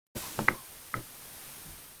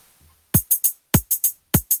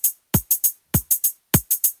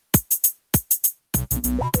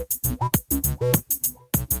Hello,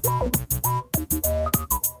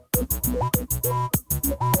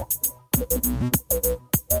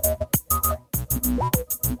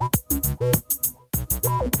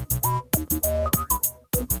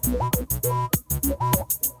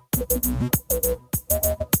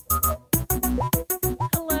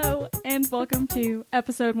 and welcome to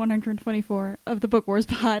episode 124 of the Book Wars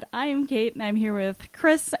Pod. I am Kate, and I'm here with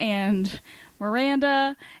Chris and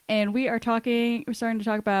Miranda, and we're starting to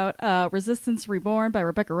talk about Resistance Reborn by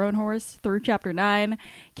Rebecca Roanhorse through chapter 9.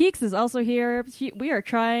 Keeks is also here. We are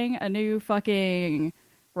trying a new fucking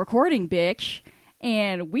recording bitch,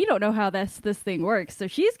 and we don't know how this thing works. So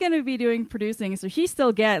she's going to be doing producing, so she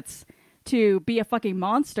still gets to be a fucking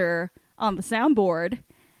monster on the soundboard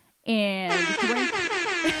and drink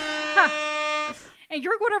and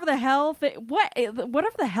drink whatever the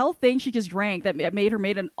hell thing she just drank that made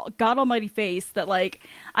a god almighty face that like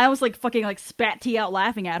I was like fucking like spat tea out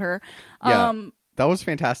laughing at her. Yeah, that was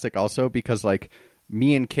fantastic also because like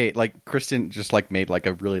me and Kate, like Kristen just like made like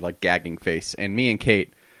a really like gagging face, and me and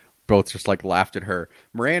Kate both just like laughed at her.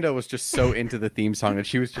 Miranda was just so into the theme song and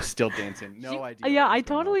she was just still dancing. No idea. Yeah, I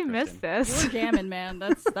totally missed this. You're jamming, man.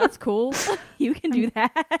 That's cool. You can do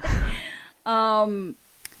that.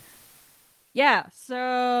 Yeah,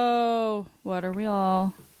 so what are we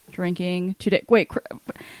all drinking today? Wait,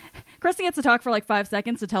 Kristen gets to talk for like 5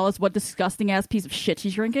 seconds to tell us what disgusting ass piece of shit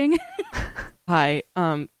she's drinking. Hi,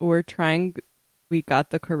 we got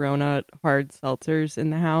the Corona hard seltzers in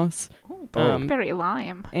the house. Oh, blackberry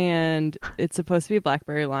lime. And it's supposed to be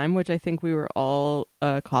blackberry lime, which I think we were all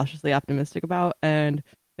cautiously optimistic about. And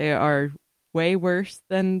they are way worse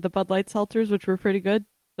than the Bud Light seltzers, which were pretty good.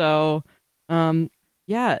 So,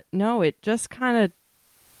 yeah, no, it just kind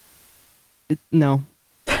of... No.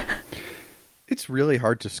 It's really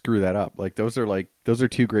hard to screw that up. Like those are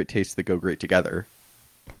two great tastes that go great together.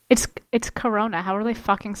 It's Corona. How are they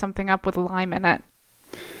fucking something up with lime in it?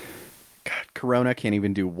 God, Corona can't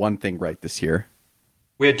even do one thing right this year.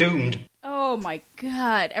 We're doomed. Oh my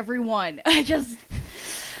god, everyone.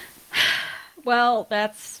 Well,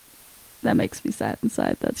 that makes me sad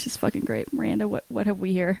inside. That's just fucking great. Miranda, what have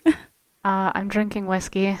we here? I'm drinking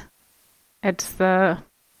whiskey. It's the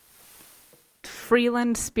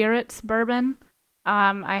Freeland Spirits bourbon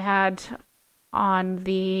I had on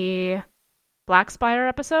the Black Spire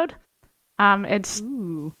episode. It's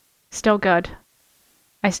still good.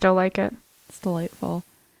 I still like it. It's delightful.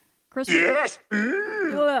 Chris, Yes!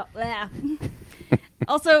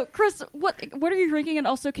 Also, Chris, what are you drinking? And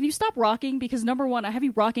also, can you stop rocking? Because number one, I have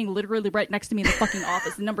you rocking literally right next to me in the fucking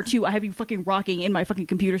office. And number two, I have you fucking rocking in my fucking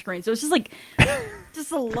computer screen. So it's just like,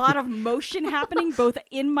 just a lot of motion happening both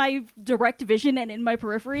in my direct vision and in my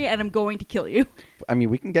periphery. And I'm going to kill you. I mean,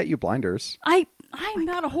 we can get you blinders. I'm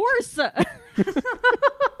not a horse.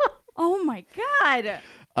 Oh my god.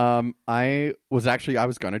 I was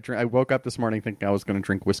going to drink. I woke up this morning thinking I was going to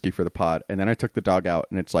drink whiskey for the pod, and then I took the dog out,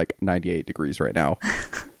 and it's like 98 degrees right now.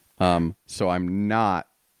 So I'm not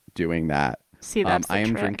doing that. See, that's the I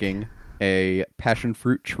am trick. drinking a passion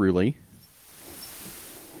fruit Truly,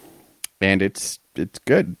 and it's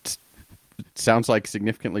good. It sounds like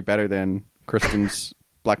significantly better than Kristen's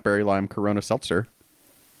blackberry lime Corona seltzer.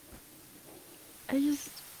 I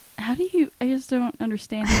just don't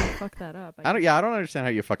understand how you fuck that up. I don't understand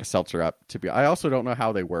how you fuck a seltzer up. I also don't know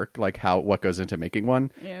how they work, like what goes into making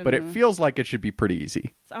one. Yeah, but no. it feels like it should be pretty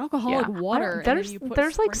easy. It's alcoholic water.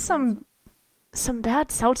 There's like some bad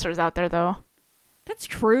seltzers out there though. That's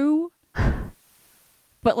true.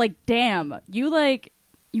 But like, damn, I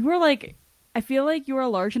feel like you're a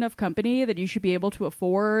large enough company that you should be able to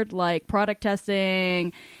afford like product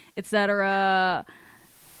testing, etc.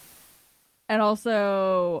 And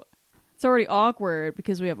also, it's already awkward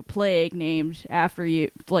because we have a plague named after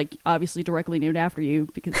you, like obviously directly named after you.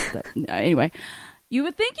 Because anyway, you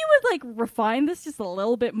would think you would like refine this just a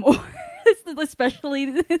little bit more, especially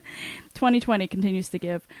 2020 continues to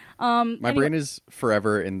give. My brain is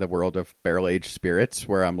forever in the world of barrel-aged spirits,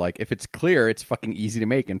 where I'm like, if it's clear, it's fucking easy to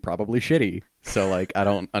make and probably shitty. So like, I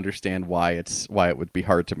don't understand why it would be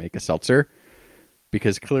hard to make a seltzer.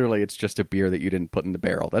 Because clearly it's just a beer that you didn't put in the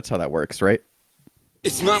barrel. That's how that works, right?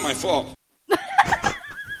 It's not my fault.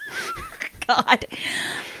 God.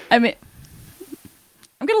 I mean,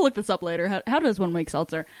 I'm going to look this up later. How does one make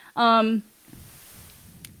seltzer? I'm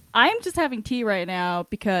just having tea right now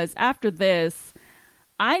because after this,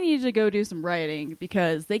 I need to go do some writing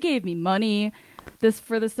because they gave me money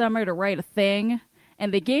for the summer to write a thing.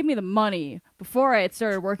 And they gave me the money before I had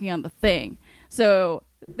started working on the thing. So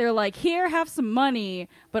they're like, here, have some money,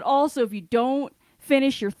 but also if you don't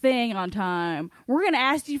finish your thing on time, we're going to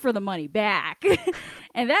ask you for the money back.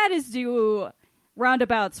 And that is due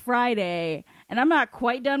roundabouts Friday. And I'm not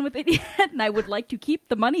quite done with it yet. And I would like to keep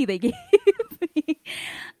the money they gave me.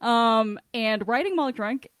 And writing while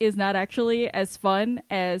drunk is not actually as fun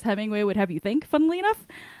as Hemingway would have you think, funnily enough.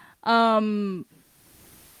 My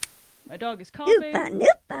dog is coughing.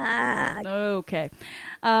 Okay.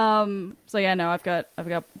 So yeah, no, I've got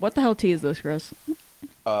what the hell tea is this, Chris?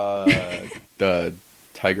 The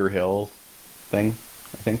Tiger Hill thing,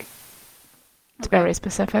 I think. It's very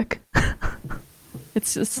specific.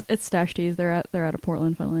 It's Stash Teas. They're out of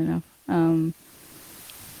Portland, funnily enough.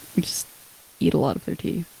 We just eat a lot of their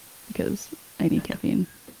tea because I need caffeine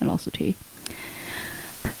and also tea.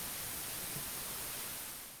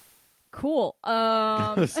 Cool.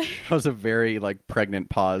 That was a very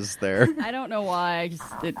pregnant pause there. I don't know why.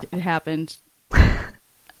 It happened.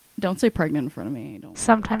 Don't say pregnant in front of me. Don't.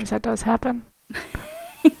 Sometimes that does happen.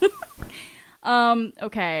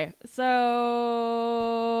 Okay.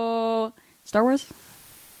 So Star Wars?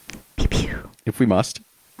 Pew pew. If we must.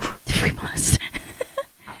 If we must.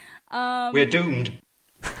 We're doomed.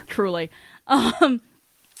 Truly.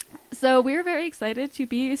 So we're very excited to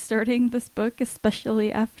be starting this book,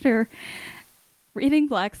 especially after reading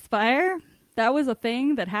Blackspire. That was a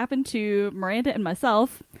thing that happened to Miranda and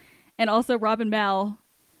myself, and also Robin Mal.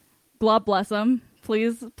 God bless him.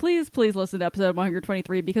 Please, please, please listen to episode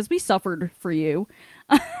 123 because we suffered for you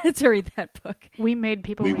to read that book. We made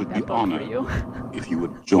people We read would that be book for honored you. if you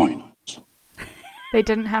would join us. They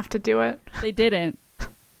didn't have to do it. They didn't.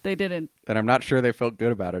 They didn't. And I'm not sure they felt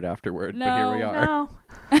good about it afterward, but here we are. No.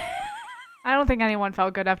 I don't think anyone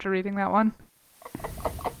felt good after reading that one.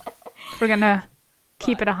 We're gonna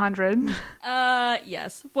keep it 100.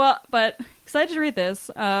 Yes. Well, but excited to read this.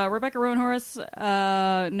 Rebecca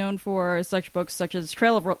Roanhorse, known for such books such as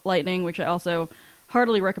Trail of Lightning, which I also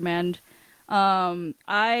heartily recommend.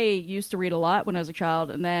 I used to read a lot when I was a child,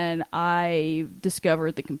 and then I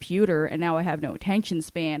discovered the computer, and now I have no attention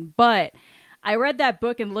span. But I read that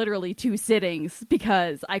book in literally 2 sittings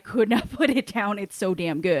because I could not put it down. It's so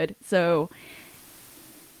damn good. So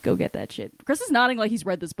go get that shit. Chris is nodding like he's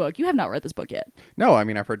read this book. You have not read this book yet. No, I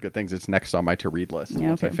mean, I've heard good things. It's next on my to-read list Yeah,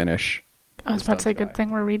 once I okay. finish. I was about to say, good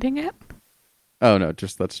thing we're reading it. Oh, no,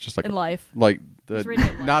 that's just In life. the reading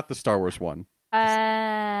it in life. not the Star Wars one. Okay.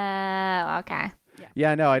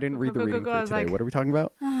 Yeah, no, I didn't read the Go, go, reading go, for I was today. like- What are we talking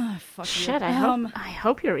about? Ah, fuck you. Shit, I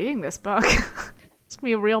hope you're reading this book. It's gonna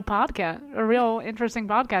be a real podcast, a real interesting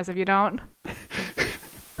podcast if you don't.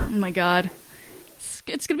 Oh my god.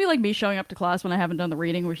 It's gonna be like me showing up to class when I haven't done the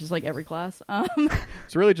reading, which is like every class.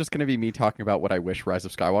 It's really just going to be me talking about what I wish Rise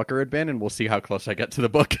of Skywalker had been, and we'll see how close I get to the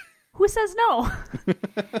book. Who says no?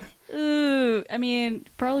 Ooh, I mean,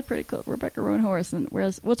 probably pretty close. Rebecca Roanhorse, and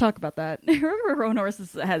whereas we'll talk about that. Rebecca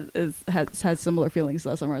Roanhorse has similar feelings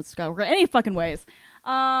to us on Rise of Skywalker. Any fucking ways.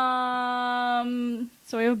 So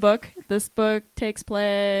we have a book. This book takes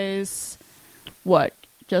place what?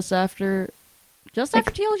 Just after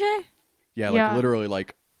TLJ? Yeah, Yeah. literally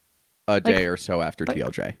a day or so after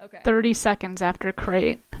TLJ. Okay. 30 seconds after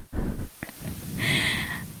Crate.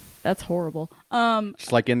 That's horrible.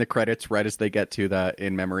 Just like in the credits, right as they get to the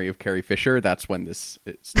In Memory of Carrie Fisher, that's when this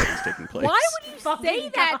is taking place. Why would you say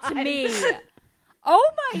that to me? Oh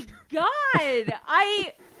my god!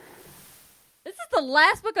 This is the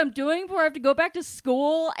last book I'm doing before I have to go back to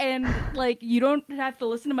school, and you don't have to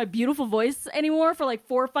listen to my beautiful voice anymore for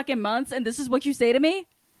 4 fucking months, and this is what you say to me?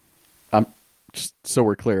 Just so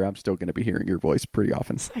we're clear, I'm still going to be hearing your voice pretty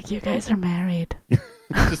often. Like, you guys are married.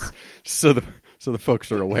 Just so the folks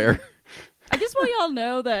are aware. I just want y'all to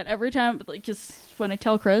know that every time, just when I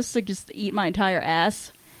tell Chris to just eat my entire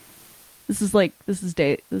ass, this is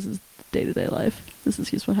day-to-day life. This is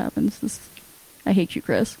just what happens. I hate you,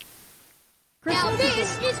 Chris. Now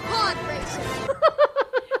this is pod racing.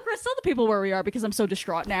 Chris, tell the people where we are because I'm so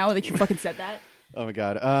distraught now that you fucking said that. Oh my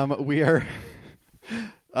god. We are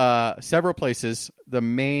several places. The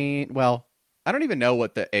main, well, I don't even know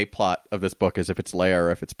what the A plot of this book is, if it's Leia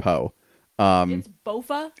or if it's Poe. It's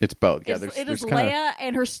Bofa. It's both. Yeah, It is kinda, Leia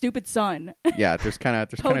and her stupid son. Yeah, there's kind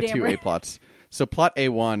of Poe two Dameron. A plots. So plot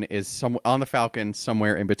A1 is on the Falcon,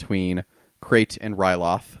 somewhere in between Crate and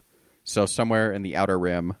Ryloth. So somewhere in the Outer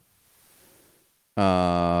Rim.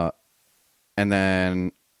 And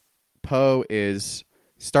then Poe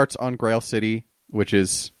starts on Grail City, which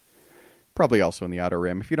is probably also in the Outer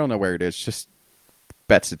Rim. If you don't know where it is, just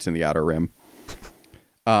bets it's in the Outer Rim.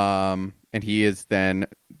 And he is then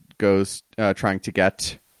goes trying to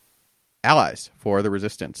get allies for the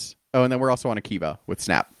Resistance. Oh, and then we're also on Akiva with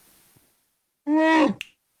Snap.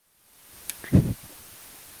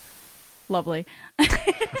 Lovely.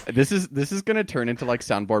 This is going to turn into like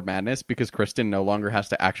soundboard madness because Kristen no longer has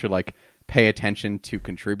to actually like pay attention to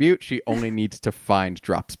contribute. She only needs to find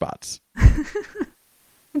drop spots.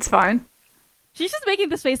 It's fine. She's just making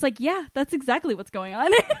this face like, yeah, that's exactly what's going on.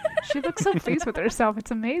 She looks so pleased with herself.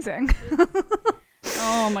 It's amazing.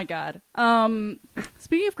 Oh my god.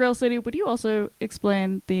 Speaking of Grail City, would you also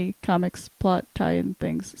explain the comics plot tie-in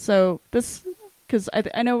things? So this, because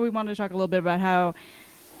I know we wanted to talk a little bit about how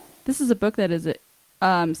this is a book that is,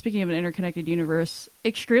 speaking of an interconnected universe,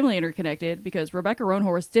 extremely interconnected because Rebecca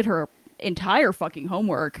Roanhorse did her entire fucking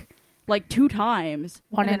homework like 2 times.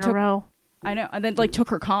 One in a row. I know, and then like took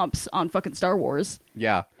her comps on fucking Star Wars.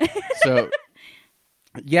 Yeah. So,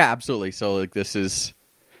 yeah, absolutely. So like this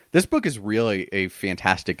book is really a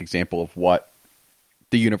fantastic example of what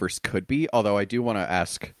the universe could be. Although I do want to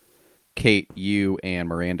ask Kate, you and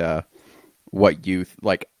Miranda, what you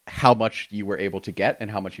like, how much you were able to get and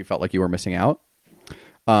how much you felt like you were missing out.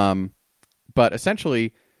 But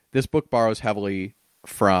essentially, this book borrows heavily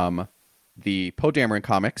from the Poe Dameron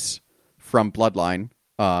comics, from Bloodline,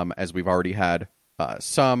 as we've already had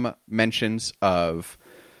some mentions of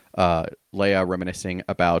Leia reminiscing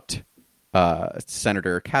about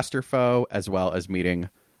Senator Casterfoe, as well as meeting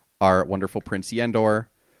our wonderful Prince Yendor,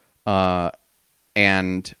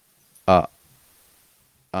 and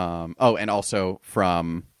also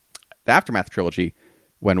from the Aftermath trilogy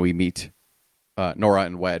when we meet Nora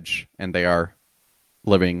and Wedge, and they are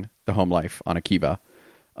living the home life on Akiva.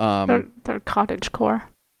 They're cottage core.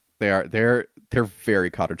 They're very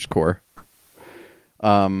cottage core.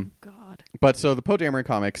 God. But so the Poe Dameron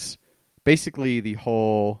comics, basically the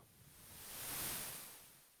whole.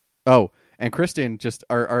 Oh, and Kristen, just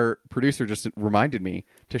our producer, just reminded me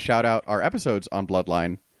to shout out our episodes on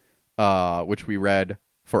Bloodline, which we read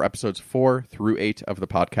for episodes 4 through 8 of the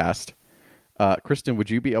podcast. Kristen, would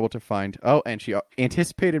you be able to find? Oh, and she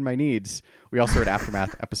anticipated my needs. We also read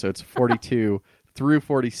Aftermath episodes 42 through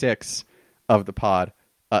 46 of the pod.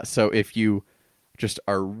 So if you just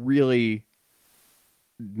are really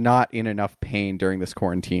not in enough pain during this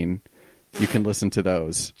quarantine, you can listen to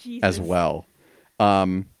those as well.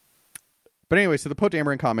 But anyway, so the Poe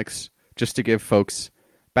Dameron comics, just to give folks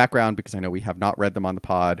background, because I know we have not read them on the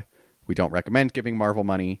pod. We don't recommend giving Marvel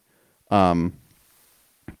money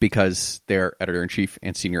because their editor-in-chief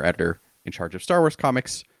and senior editor in charge of Star Wars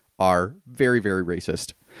comics are very, very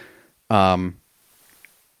racist.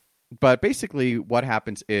 But basically what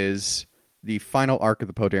happens is the final arc of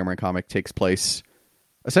the Poe Dameron comic takes place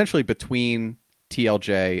essentially between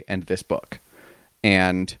TLJ and this book.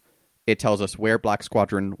 And it tells us where Black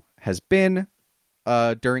Squadron has been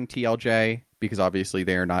during TLJ, because obviously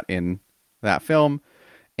they are not in that film.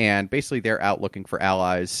 And basically they're out looking for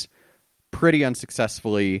allies pretty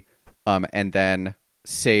unsuccessfully, and then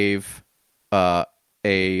save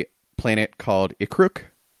a planet called Ikruk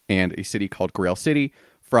and a city called Grail City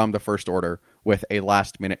from the First Order with a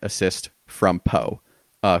last-minute assist from Poe,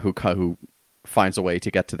 who finds a way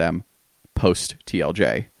to get to them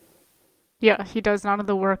post-TLJ. Yeah, he does none of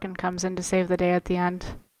the work and comes in to save the day at the end.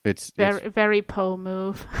 It's very Poe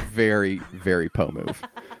move. Very, very Poe move.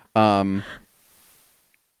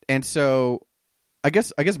 And so I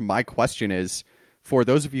guess my question is, for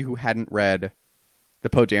those of you who hadn't read the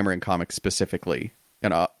Poe Dameron comics specifically,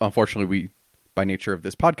 and unfortunately by nature of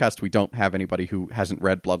this podcast, we don't have anybody who hasn't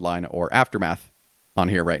read Bloodline or Aftermath on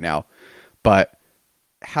here right now. But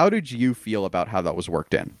how did you feel about how that was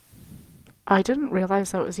worked in? I didn't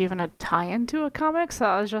realize that was even a tie-in to a comic, so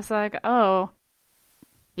I was just like, oh,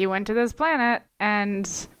 you went to this planet, and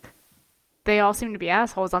they all seem to be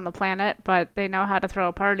assholes on the planet, but they know how to throw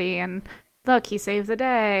a party, and look, he saved the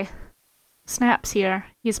day. Snaps here.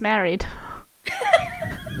 He's married.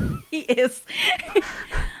 He is.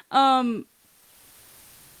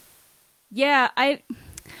 Yeah, I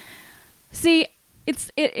see.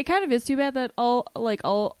 It kind of is too bad that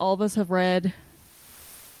all of us have read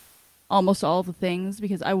almost all the things,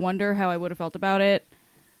 because I wonder how I would have felt about it,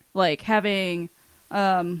 like having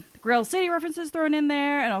Grail City references thrown in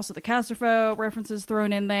there, and also the Casterfoe references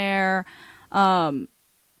thrown in there,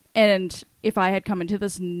 and if I had come into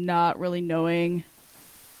this not really knowing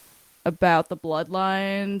about the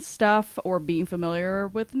Bloodline stuff or being familiar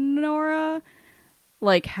with Nora,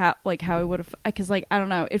 like how it would have, because I don't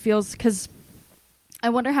know, it feels, because I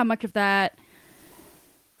wonder how much of that,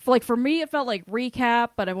 like for me it felt like recap,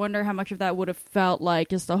 but I wonder how much of that would have felt like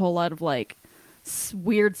just a whole lot of like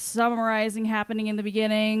weird summarizing happening in the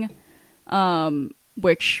beginning,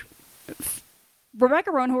 which Rebecca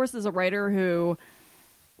Roanhorse is a writer who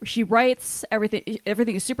she writes everything.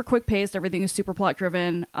 Everything is super quick paced. Everything is super plot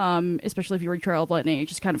driven. Especially if you read Trail of Lightning, it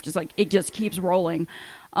just kind of it just keeps rolling.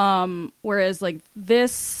 Whereas like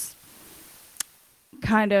this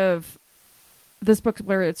book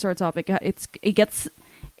where it starts off,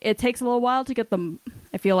 it takes a little while to get them.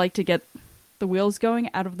 I feel like to get the wheels going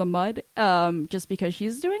out of the mud. Just because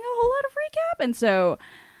she's doing a whole lot of recap, and so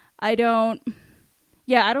I don't.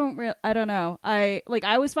 Yeah, I don't know. I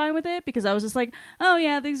was fine with it because I was just like, oh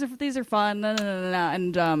yeah, these are fun.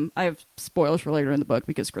 And I have spoilers for later in the book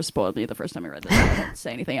because Chris spoiled me the first time I read this. I won't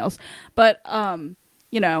say anything else. But I'm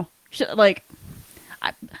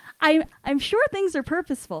sure things are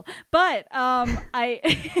purposeful. But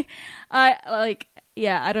I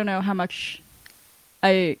don't know how much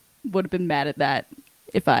I would have been mad at that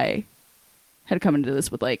if I had come into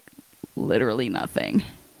this with like literally nothing.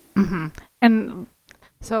 Mm-hmm. And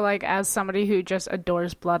so, like, as somebody who just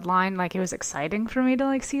adores Bloodline, like, it was exciting for me to,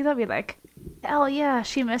 like, see that. Be like, hell yeah,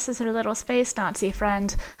 she misses her little space Nazi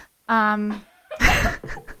friend.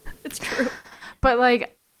 It's true. But,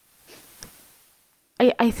 like,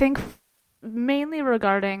 I think mainly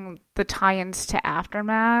regarding the tie-ins to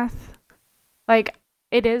Aftermath, like,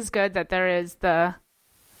 it is good that there is the,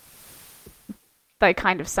 like,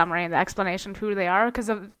 kind of summary and the explanation of who they are,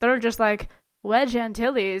 because they're just like, Wedge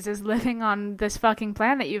Antilles is living on this fucking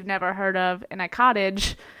planet you've never heard of in a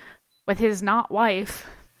cottage with his not wife.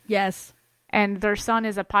 Yes. And their son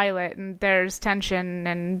is a pilot, and there's tension,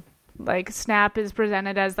 and like Snap is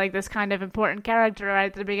presented as like this kind of important character right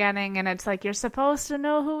at the beginning, and it's like you're supposed to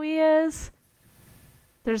know who he is.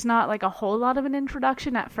 There's not like a whole lot of an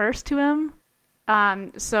introduction at first to him.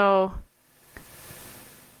 So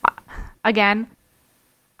again,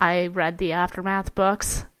 I read the Aftermath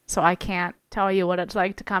books, so I can't tell you what it's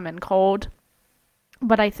like to come in cold.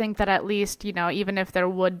 But I think that at least, you know, even if there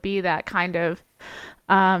would be that kind of,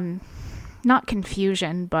 not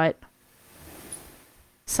confusion, but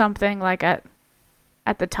something like at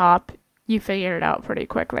the top, you figure it out pretty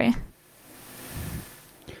quickly.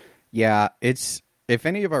 Yeah, if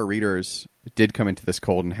any of our readers did come into this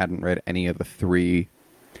cold and hadn't read any of the 3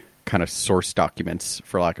 kind of source documents,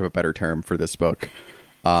 for lack of a better term, for this book,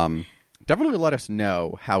 definitely let us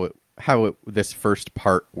know how this first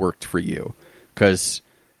part worked for you, because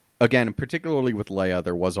again, particularly with Leia,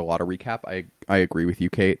 there was a lot of recap. I agree with you,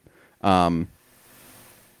 Kate. But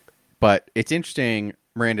it's interesting,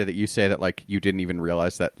 Miranda, that you say that like you didn't even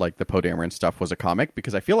realize that like the Poe Dameron stuff was a comic,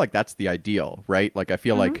 because I feel like that's the ideal, right? Like I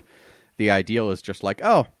feel like the ideal is just like,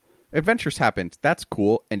 oh, adventures happened, that's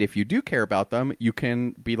cool, and if you do care about them, you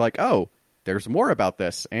can be like, oh, there's more about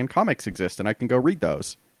this, and comics exist, and I can go read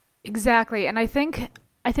those. Exactly, and I think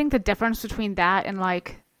the difference between that and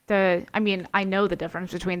like I know the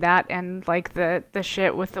difference between that and like the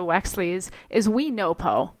shit with the Wexleys is we know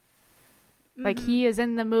Poe. Like he is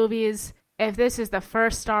in the movies. If this is the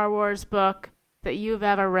first Star Wars book that you've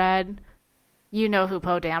ever read, you know who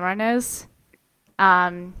Poe Dameron is.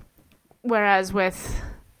 Whereas with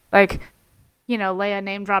like, you know, Leia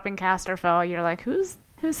name dropping Casterfell, you're like, who's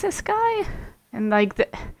this guy? And like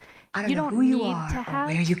I don't know who you are or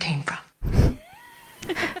where you came from.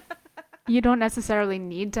 You don't necessarily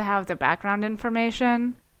need to have the background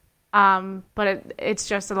information, but it's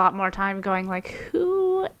just a lot more time going like,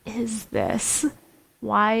 who is this?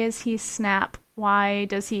 Why is he Snap? Why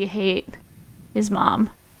does he hate his mom?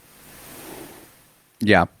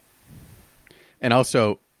 Yeah. And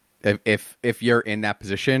also, if you're in that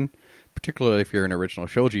position, particularly if you're an original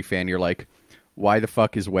trilogy fan, you're like, why the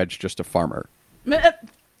fuck is Wedge just a farmer?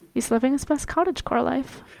 He's living his best cottagecore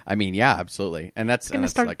life. I mean, yeah, absolutely. And that's like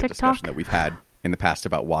TikTok. a discussion that we've had in the past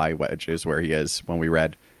about why Wedge is where he is when we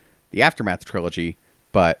read the Aftermath trilogy.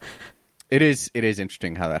 But it is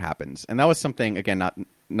interesting how that happens. And that was something, again,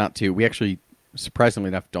 not to, we actually, surprisingly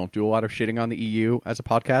enough, don't do a lot of shitting on the EU as a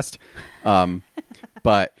podcast.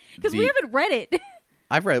 But because we haven't read it.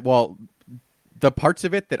 I've read, well, the parts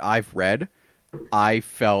of it that I've read, I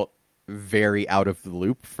felt very out of the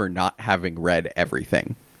loop for not having read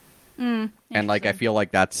everything. And like I feel like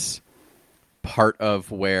that's part of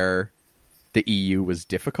where the EU was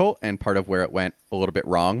difficult and part of where it went a little bit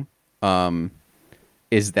wrong,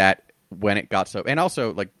 is that when it got so, and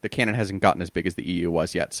also like the canon hasn't gotten as big as the EU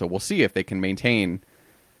was yet, so we'll see if they can maintain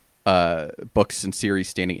books and series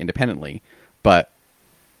standing independently. But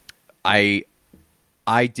I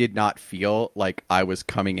did not feel like I was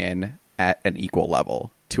coming in at an equal level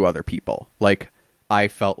to other people. Like I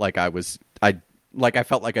felt like I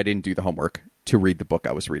felt like I didn't do the homework to read the book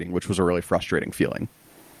I was reading, which was a really frustrating feeling.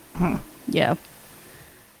 Yeah.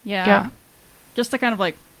 Just to kind of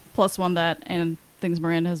like plus one that and things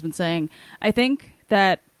Miranda has been saying, I think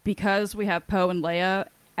that because we have Poe and Leia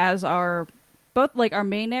as our both like our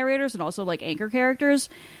main narrators and also like anchor characters,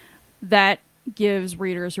 that gives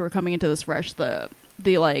readers who are coming into this fresh the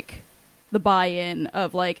buy-in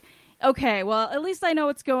of like, okay, well, at least I know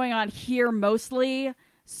what's going on here mostly,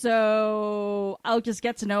 so I'll just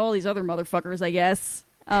get to know all these other motherfuckers, I guess.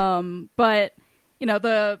 But you know,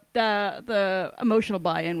 the emotional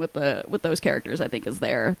buy-in with those characters, I think, is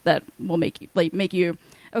there, that will make you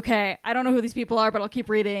okay, I don't know who these people are, but I'll keep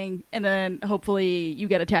reading, and then hopefully you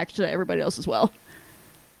get attached to everybody else as well.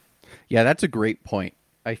 Yeah, that's a great point.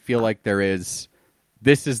 I feel like this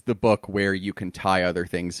is the book where you can tie other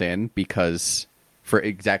things in, because for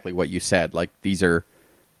exactly what you said, like, these are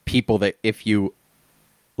people that if you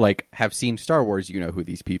like have seen Star Wars, you know who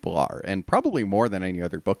these people are, and probably more than any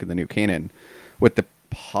other book in the new canon, with the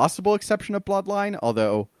possible exception of Bloodline,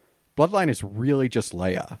 although Bloodline is really just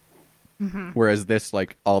Leia. Mm-hmm. Whereas this,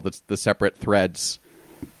 like, all the separate threads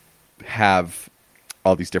have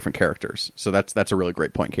all these different characters. So that's a really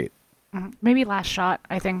great point, Kate. Mm-hmm. Maybe Last Shot,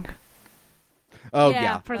 I think. Oh,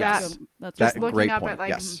 yeah. For yes. That's just looking great up point. at, like,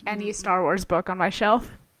 yes. any Star Wars book on my shelf.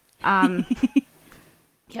 Yeah,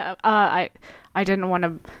 I didn't want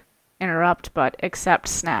to interrupt, but accept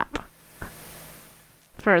Snap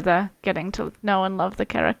for the getting to know and love the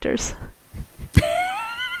characters.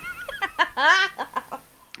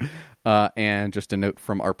 And just a note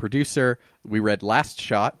from our producer, we read Last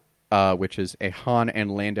Shot, which is a Han and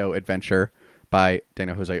Lando adventure by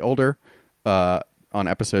Dana Jose Older, on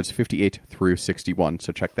episodes 58 through 61.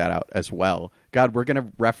 So check that out as well. God, we're going to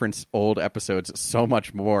reference old episodes so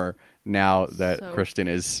much more now that Kristen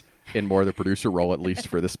is in more of the producer role, at least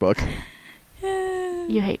for this book.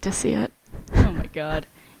 You hate to see it. Oh my God.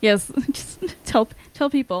 Yes, just tell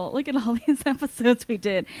people, look at all these episodes we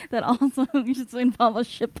did that also just involve us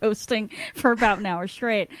ship posting for about an hour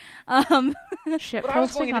straight. Ship But I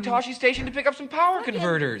was going to Toshi Station to pick up some power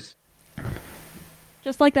converters.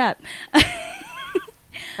 Just like that.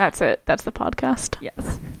 That's it. That's the podcast.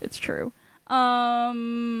 Yes, it's true.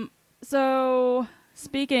 So,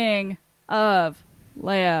 speaking of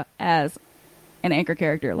Leia as an anchor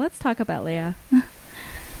character, let's talk about Leia.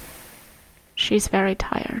 She's very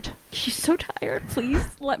tired. She's so tired. Please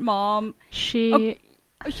let Mom. She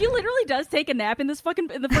literally does take a nap in the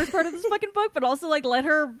first part of this fucking book, but also like let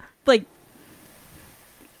her like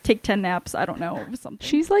take 10 naps. I don't know, something.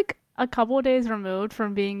 She's like a couple of days removed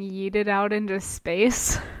from being yeeted out into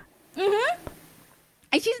space. Mm-hmm.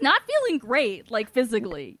 And she's not feeling great, like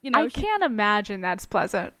physically. You know, I can't imagine that's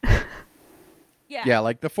pleasant. Yeah,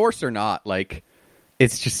 like the Force or not, like.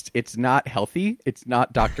 It's not healthy. It's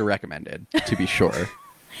not doctor recommended, to be sure.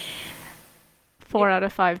 4 out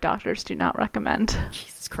of 5 doctors do not recommend.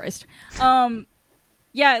 Jesus Christ.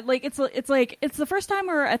 Yeah, like it's the first time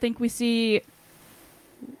where I think we see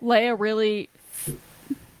Leia really.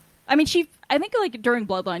 I mean, I think like during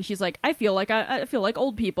Bloodline, she's like, I feel like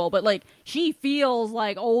old people, but like she feels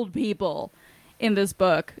like old people in this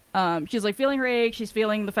book. She's like feeling her age. She's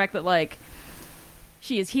feeling the fact that like.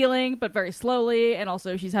 She is healing, but very slowly, and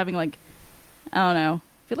also she's having, like, I don't know.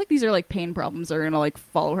 I feel like these are, like, pain problems that are gonna, like,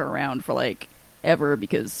 follow her around for, like, ever,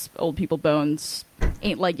 because old people bones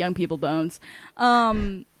ain't like young people bones.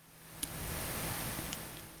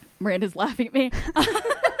 Miranda's laughing at me.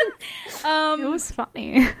 It was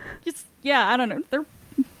funny. Just, yeah, I don't know. They're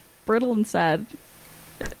brittle and sad.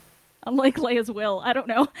 Unlike Leia's will. I don't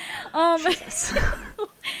know.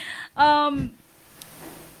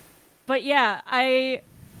 But yeah, I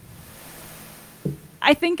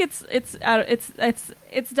think it's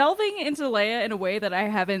delving into Leia in a way that I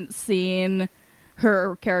haven't seen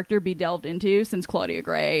her character be delved into since Claudia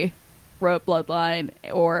Gray wrote Bloodline,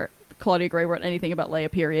 or Claudia Gray wrote anything about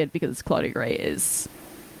Leia, period, because Claudia Gray is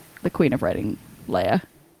the queen of writing Leia.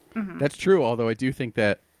 Mm-hmm. That's true, although I do think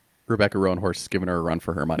that Rebecca Roanhorse has given her a run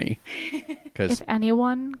for her money. If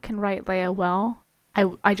anyone can write Leia well,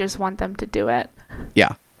 I just want them to do it.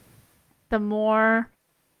 Yeah. The more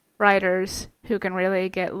writers who can really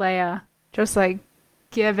get Leia, just like,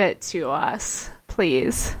 give it to us,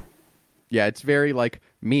 please. Yeah, it's very like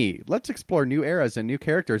me. Let's explore new eras and new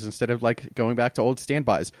characters instead of like going back to old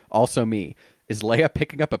standbys. Also me. Is Leia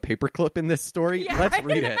picking up a paperclip in this story? Yeah, Let's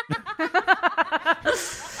read it.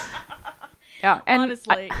 Yeah, and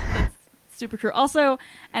honestly, it's super true. Also,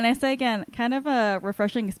 and I say again, kind of a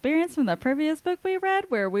refreshing experience from the previous book we read,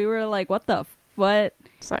 where we were like, "What the what?"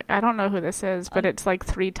 It's like, I don't know who this is, but it's like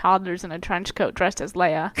 3 toddlers in a trench coat dressed as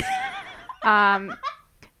Leia.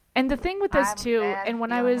 And the thing with this too, and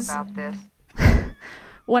when I was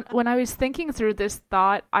when I was thinking through this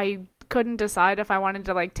thought, I couldn't decide if I wanted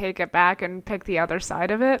to like take it back and pick the other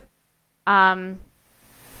side of it.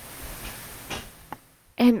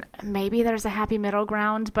 and maybe there's a happy middle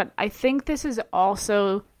ground, but I think this is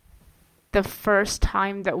also the first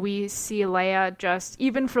time that we see Leia just,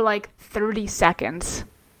 even for like 30 seconds,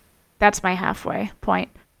 that's my halfway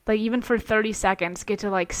point, like even for 30 seconds, get to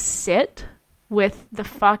like sit with the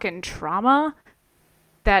fucking trauma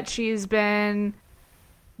that she's been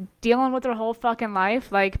dealing with her whole fucking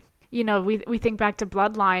life. Like, you know, we think back to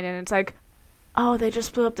Bloodline, and it's like, oh, they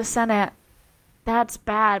just blew up the Senate. That's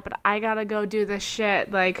bad, but I gotta go do this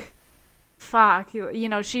shit. Like, fuck. You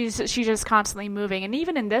know, she's just constantly moving. And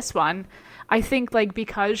even in this one, I think, like,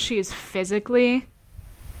 because she's physically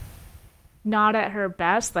not at her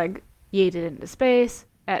best, like, yeeted into space,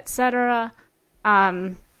 etc.,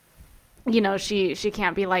 you know, she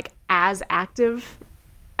can't be, like, as active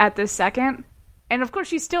at this second. And of course,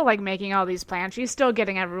 she's still like making all these plans. She's still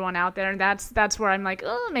getting everyone out there, and that's where I'm like,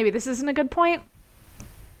 oh, maybe this isn't a good point.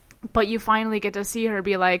 But you finally get to see her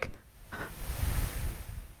be like,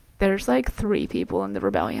 there's like 3 people in the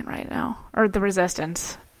rebellion right now, or the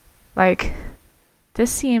resistance. Like,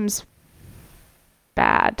 this seems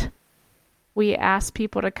bad. We asked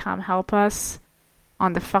people to come help us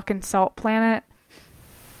on the fucking salt planet,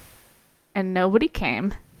 and nobody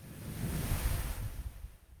came.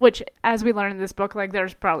 Which, as we learn in this book, like,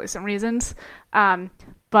 there's probably some reasons.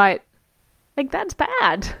 But, like, that's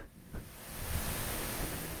bad.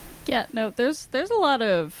 Yeah, no, there's a lot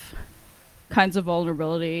of kinds of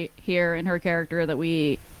vulnerability here in her character that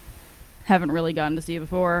we haven't really gotten to see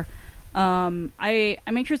before. I'm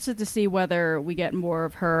interested to see whether we get more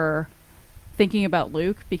of her thinking about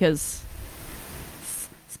Luke, because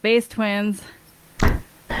space twins.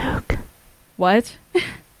 Luke. What?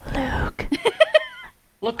 Luke.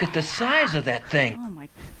 Look at the size of that thing. Oh my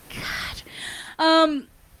god.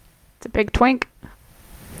 It's a big twink.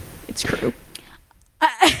 It's true.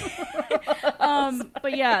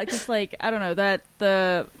 But yeah, just like, I don't know, that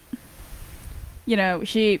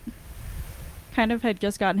she kind of had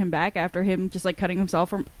just gotten him back after him just like cutting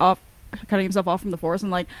himself off from the Force,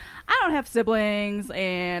 and like, I don't have siblings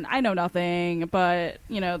and I know nothing, but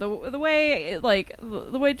you know, the way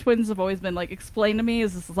twins have always been like explained to me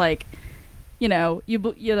is just like, you know,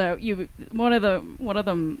 one of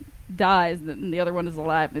them dies and the other one is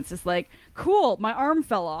alive, and it's just like, cool, my arm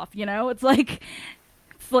fell off, you know? It's like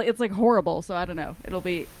horrible. So I don't know.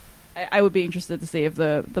 I would be interested to see if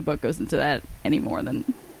the book goes into that any more than,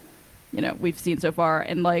 you know, we've seen so far.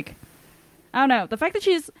 And like, I don't know, the fact that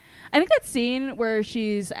I think that scene where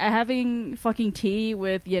she's having fucking tea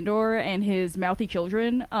with Yendor and his mouthy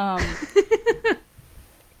children,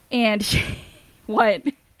 and what?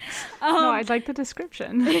 No, I'd like the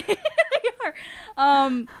description.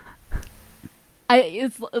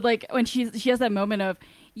 It's like when she has that moment of,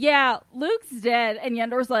 yeah, Luke's dead, and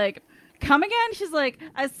Yendor's like, come again? She's like,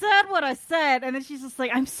 I said what I said, and then she's just like,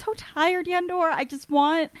 I'm so tired,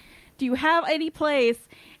 Yendor. Do you have any place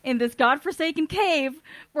in this godforsaken cave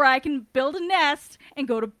where I can build a nest and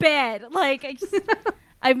go to bed? Like,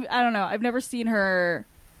 I don't know. I've never seen her,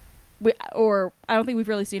 or I don't think we've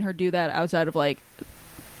really seen her do that outside of like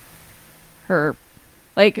her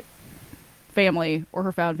like family or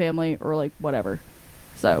her found family or like whatever.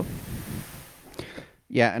 So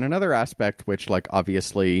yeah, and another aspect which like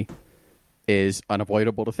obviously is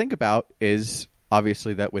unavoidable to think about is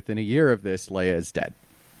obviously that within a year of this, Leia is dead.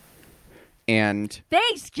 And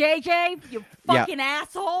thanks, JJ, you fucking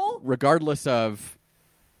asshole. Regardless of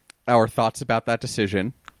our thoughts about that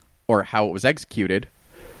decision or how it was executed,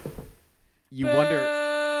 you wonder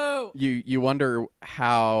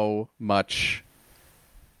how much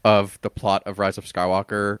of the plot of Rise of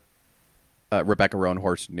Skywalker Rebecca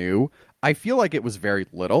Roanhorse knew. I feel like it was very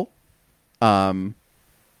little,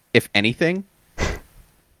 if anything,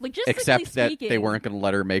 except that they weren't going to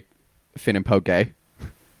let her make Finn and Poe gay.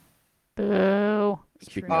 Boo.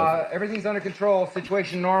 Everything's under control.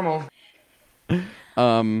 Situation normal. Yeah,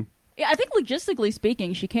 I think logistically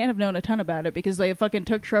speaking, she can't have known a ton about it because they fucking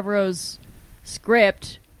took Trevorrow's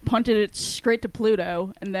script, punted it straight to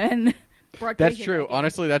Pluto, and then brought That's KJ true. back in.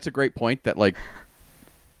 Honestly, that's a great point that, like,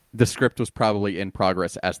 the script was probably in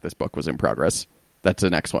progress as this book was in progress. That's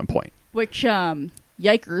an excellent point. Which,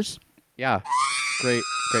 yikers. Yeah. Great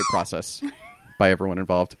process by everyone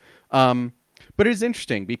involved. But it is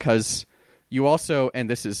interesting because you also, and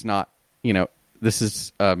this is not, you know, this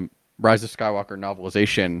is Rise of Skywalker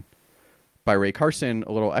novelization by Ray Carson,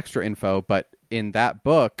 a little extra info, but in that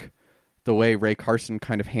book, the way Ray Carson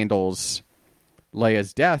kind of handles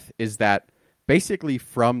Leia's death is that basically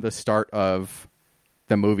from the start of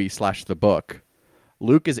the movie / the book,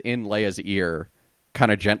 Luke is in Leia's ear,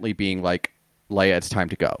 kind of gently being like, Leia, it's time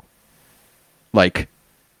to go. Like,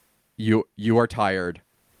 you are tired.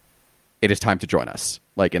 it is time to join us,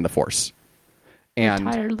 like in the Force. And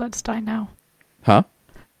You're tired, let's die now. Huh?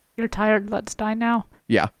 You're tired, let's die now.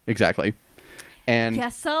 Yeah, exactly. And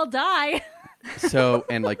Guess I'll die. so,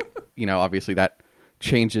 and like, you know, obviously that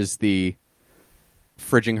changes the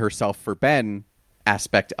fridging herself for Ben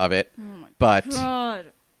aspect of it. But God.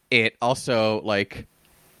 it also, like,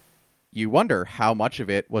 you wonder how much of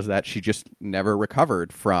it was that she just never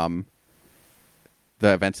recovered from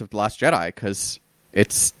the events of The Last Jedi, because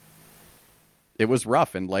it was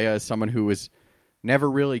rough, and Leia is someone who was never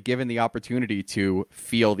really given the opportunity to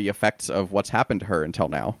feel the effects of what's happened to her until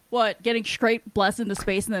now. What, getting straight blasted into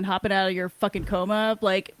space and then hopping out of your fucking coma,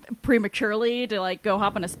 like, prematurely to, like, go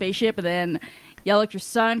hop on a spaceship and then yell at your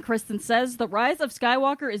son? Kristen says the rise of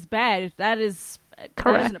Skywalker is bad. That is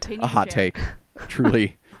Correct. an opinion A hot to share. take.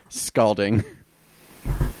 Truly scalding.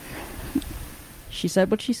 She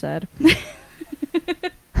said what she said.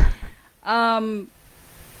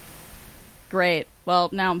 Great. Well,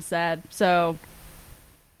 now I'm sad. So,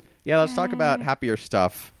 Yeah, let's talk about happier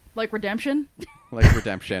stuff, like redemption? like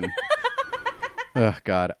redemption. Oh,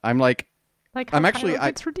 God. I'm like, Like how I'm actually- Kylo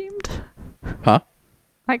gets redeemed. huh?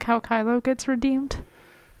 Like how Kylo gets redeemed.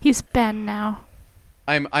 He's Ben now.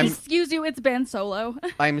 I'm Excuse you, it's Ben Solo.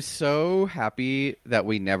 I'm so happy that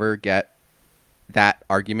we never get that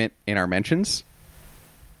argument in our mentions,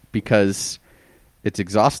 because it's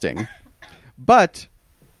exhausting. But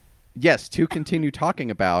yes, to continue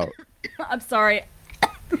talking about, I'm sorry.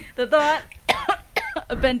 The thought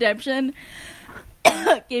of Bendemption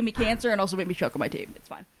gave me cancer and also made me choke on my teeth. It's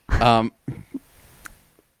fine.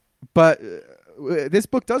 but this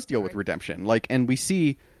book does deal with redemption, like, and we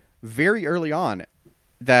see very early on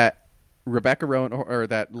that Rebecca Rowan, or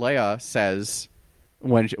that Leia says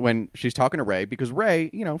when she's talking to Rey, because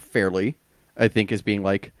Rey, you know, fairly, I think, is being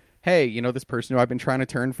like, hey, you know, this person who I've been trying to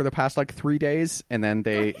turn for the past like 3 days, and then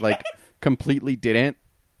they like completely didn't,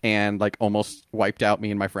 and like almost wiped out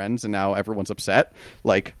me and my friends, and now everyone's upset.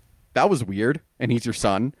 Like, that was weird, and he's your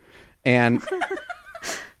son. And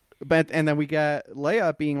and then we get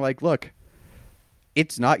Leia being like, look,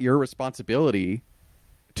 it's not your responsibility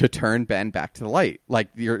to turn Ben back to the light. Like,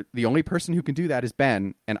 the only person who can do that is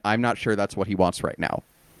Ben, and I'm not sure that's what he wants right now.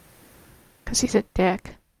 Because he's a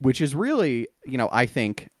dick. Which is really, you know, I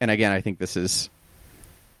think, and again, I think this is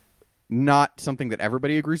not something that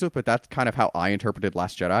everybody agrees with, but that's kind of how I interpreted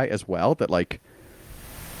Last Jedi as well, that, like,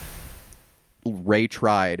 Rey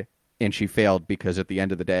tried, and she failed because at the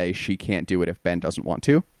end of the day, she can't do it if Ben doesn't want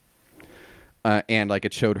to. And, like,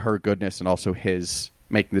 it showed her goodness and also his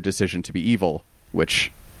making the decision to be evil,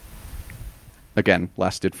 which, again,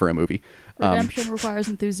 lasted for a movie. Redemption requires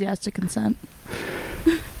enthusiastic consent.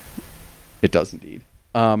 It does indeed.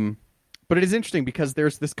 But it is interesting because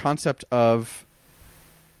there's this concept of,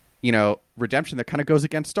 you know, redemption that kind of goes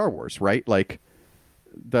against Star Wars, right? Like,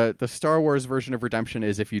 the Star Wars version of redemption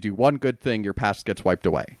is if you do one good thing, your past gets wiped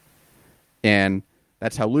away. And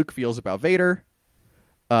that's how Luke feels about Vader.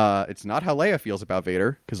 It's not how Leia feels about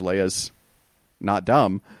Vader, because Leia's not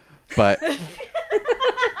dumb, but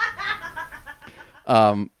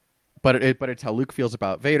but it's how Luke feels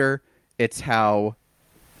about Vader. It's how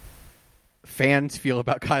fans feel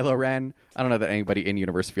about Kylo Ren. I don't know that anybody in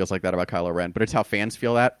universe feels like that about Kylo Ren, but it's how fans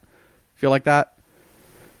feel like that.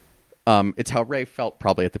 It's how Rey felt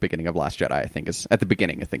probably at the beginning of Last Jedi. I think it's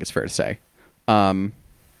fair to say.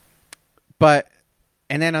 But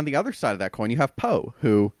and then on the other side of that coin, you have Poe,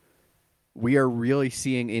 who we are really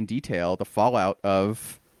seeing in detail the fallout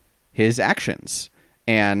of his actions,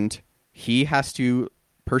 and he has to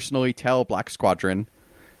personally tell Black Squadron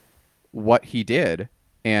what he did,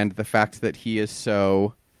 and the fact that he is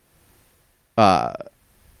so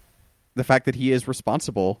the fact that he is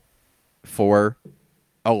responsible for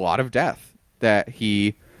a lot of death, that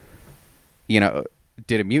he, you know,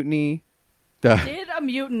 did a mutiny. Did a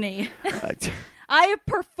mutiny. I have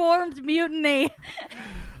performed mutiny.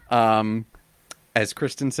 As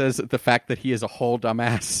Kristen says, the fact that he is a whole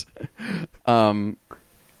dumbass.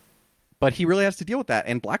 But he really has to deal with that.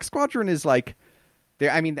 And Black Squadron is like,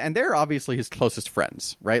 and they're obviously his closest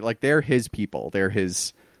friends, right? Like, they're his people. They're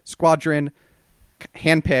his squadron,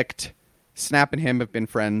 handpicked. Snap and him have been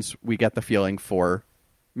friends, we get the feeling, for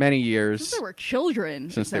many years. Since they were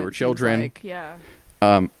children. Like, yeah.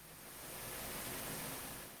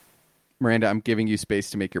 Miranda, I'm giving you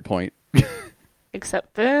space to make your point.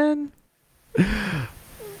 Except Ben. So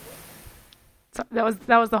that was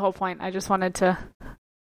the whole point. I just wanted to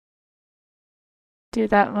do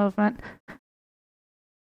that movement.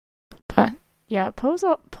 But yeah, Poe's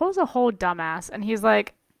a whole dumbass, and he's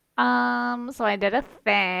like, so I did a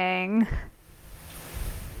thing.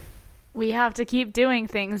 we have to keep doing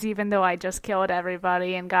things even though I just killed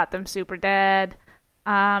everybody and got them super dead.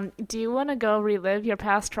 Do you want to go relive your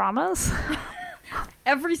past traumas?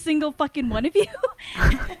 Every single fucking one of you?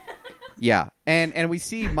 Yeah. And we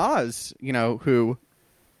see Maz, who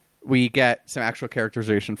we get some actual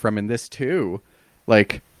characterization from in this too.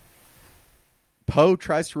 Like, Poe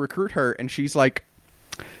tries to recruit her and she's like,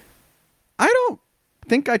 I don't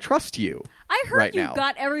think I trust you. I heard right you now.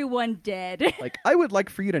 Got everyone dead. Like, I would like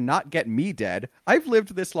for you to not get me dead. I've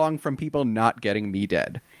lived this long from people not getting me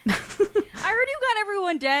dead. I heard you got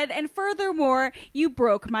everyone dead, and furthermore, you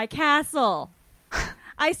broke my castle.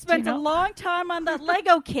 I spent a long time on that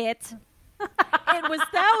Lego kit. It was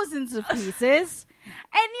thousands of pieces,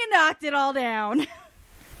 and you knocked it all down.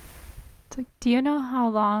 It's like, do you know how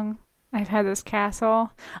long I've had this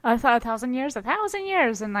castle? I thought 1,000 years, 1,000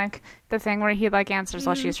 years. And like the thing where he like answers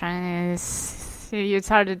while she's trying to, it's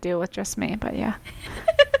hard to deal with just me, but yeah.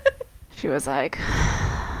 She was like,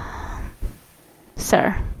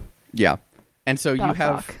 sir. Yeah. And so you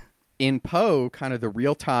have in Poe kind of the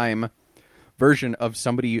real-time version of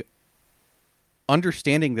somebody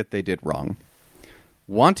understanding that they did wrong,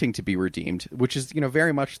 wanting to be redeemed, which is,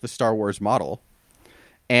 very much the Star Wars model.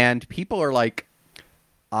 And people are like,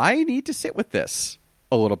 I need to sit with this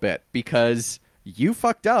a little bit because you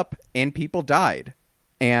fucked up and people died.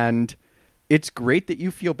 And it's great that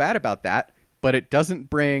you feel bad about that, but it doesn't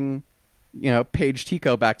bring, Paige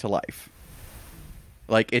Tico back to life.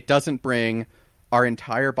 Like, it doesn't bring our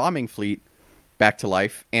entire bombing fleet back to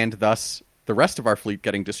life, and thus the rest of our fleet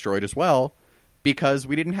getting destroyed as well, because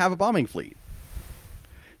we didn't have a bombing fleet.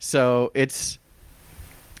 So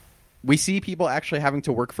we see people actually having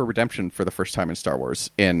to work for redemption for the first time in Star Wars,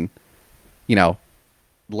 in,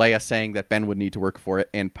 Leia saying that Ben would need to work for it,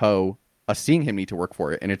 and Poe seeing him need to work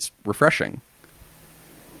for it, and it's refreshing.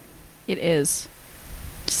 It is.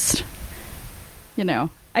 Just,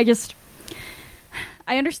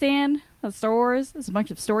 I understand that Star Wars is a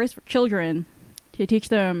bunch of stories for children to teach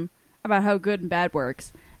them about how good and bad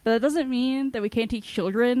works. But that doesn't mean that we can't teach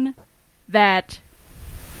children that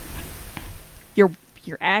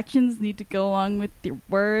your actions need to go along with your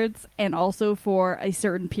words, and also for a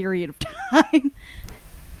certain period of time.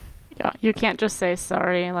 Yeah, you can't just say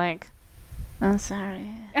sorry, like, I'm sorry.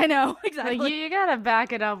 I know, exactly. Like, you gotta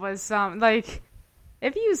back it up with some, like,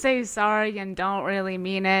 if you say sorry and don't really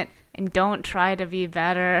mean it, and don't try to be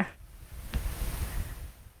better,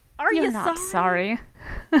 you're not sorry.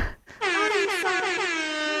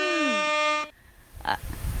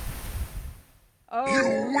 Oh, you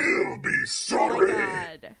will be sorry.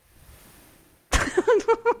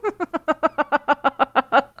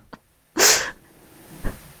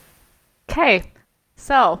 Okay,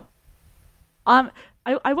 so, I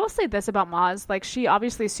will say this about Maz, like, she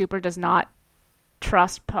obviously super does not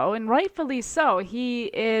trust Poe, and rightfully so. He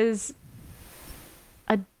is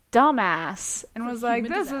a dumbass, and was like,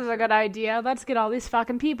 this is a good idea, let's get all these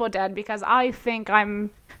fucking people dead, because I think I'm,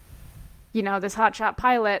 this hotshot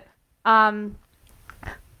pilot.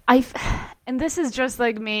 And this is just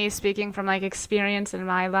like me speaking from like experience in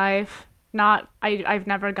my life. I've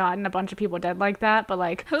never gotten a bunch of people dead like that, but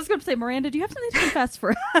like, I was going to say, Miranda, do you have something to confess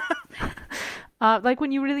for? like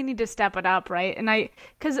when you really need to step it up, right? And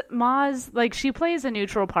because Maz, like, she plays a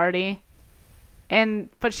neutral party,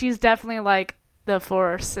 but she's definitely like the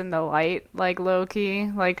force and the light, like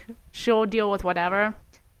low-key, like she'll deal with whatever.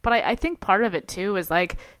 But I think part of it too is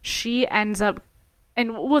like she ends up,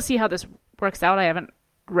 and we'll see how this works out. I haven't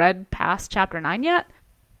read past chapter 9 yet,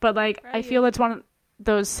 but like I feel it's one of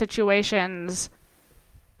those situations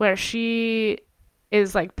where she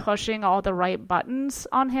is like pushing all the right buttons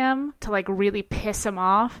on him to like really piss him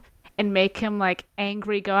off and make him like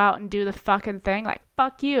angry, go out and do the fucking thing, like,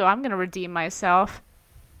 fuck you, I'm gonna redeem myself,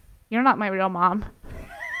 you're not my real mom.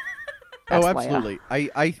 Oh, absolutely.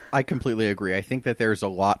 I completely agree. I think that there's a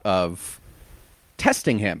lot of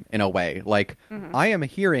testing him in a way. Like, I am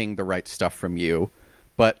hearing the right stuff from you,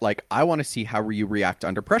 but like, I want to see how you react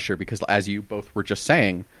under pressure, because as you both were just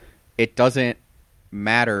saying, it doesn't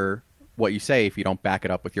matter what you say if you don't back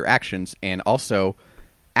it up with your actions. And also,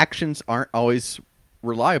 actions aren't always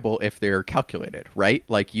reliable if they're calculated, right?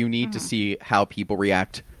 Like, you need to see how people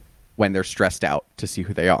react when they're stressed out to see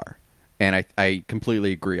who they are. And I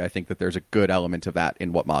completely agree. I think that there's a good element of that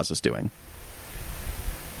in what Maz is doing.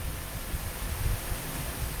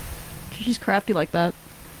 She's crafty like that.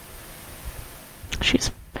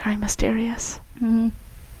 She's very mysterious. All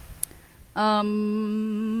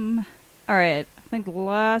right. I think the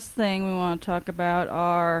last thing we want to talk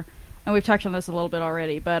about and we've touched on this a little bit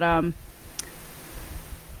already, but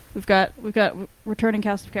we've got returning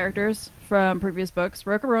cast of characters from previous books.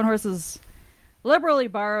 Roka Roanhorse has liberally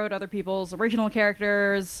borrowed other people's original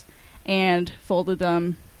characters and folded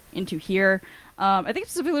them into here. I think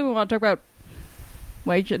specifically we want to talk about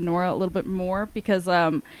Wedge and Nora a little bit more because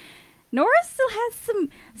Nora still has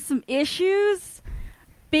some issues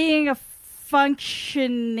being a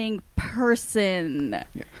functioning person.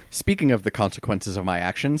 Yeah. Speaking of the consequences of my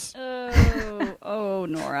actions. Oh,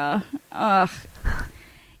 Nora. Ugh.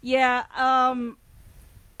 Yeah.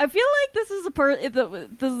 I feel like this is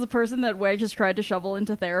a person that Wedge has tried to shovel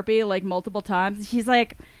into therapy like multiple times. She's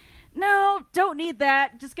like, no, don't need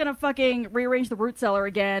that. Just gonna fucking rearrange the root cellar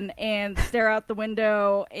again and stare out the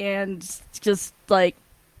window and just like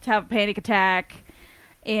have a panic attack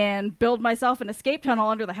and build myself an escape tunnel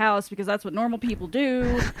under the house because that's what normal people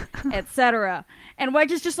do, etc. And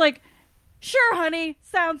Wedge is just like, sure, honey,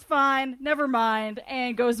 sounds fine, never mind,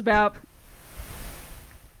 and goes about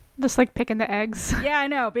just like picking the eggs. Yeah, I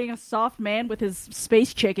know, being a soft man with his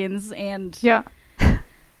space chickens and yeah.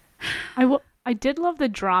 I did love the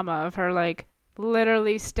drama of her like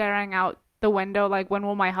literally staring out the window like, when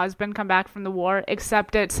will my husband come back from the war?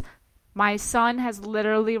 Except it's, my son has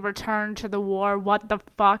literally returned to the war. What the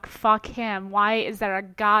fuck? Fuck him. Why is there a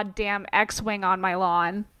goddamn X-Wing on my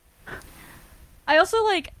lawn? I also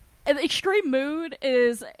like, an extreme mood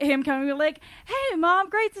is him coming like, hey, Mom,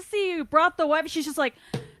 great to see you. Brought the wife. She's just like,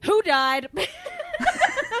 who died?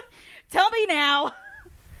 Tell me now.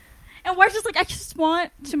 And Wedge is like, I just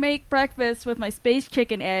want to make breakfast with my space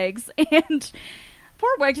chicken eggs. And poor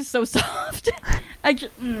Wedge is so soft. I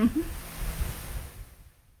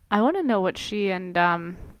want to know what she and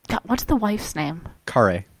God, what's the wife's name?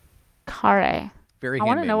 Kare. I Very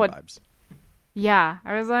want to know what vibes. Yeah,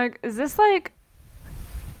 I was like, is this like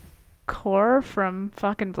Core from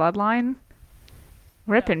fucking Bloodline?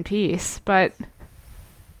 Rip in peace, but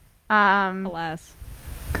alas.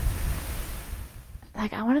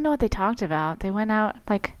 Like, I want to know what they talked about. They went out,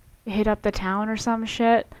 like, hit up the town or some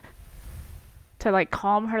shit to, like,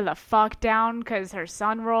 calm her the fuck down because her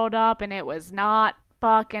son rolled up and it was not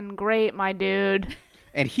fucking great, my dude.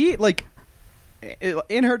 And he, like,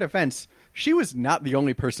 in her defense, she was not the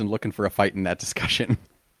only person looking for a fight in that discussion.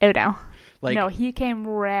 Oh, no. Like, no, he came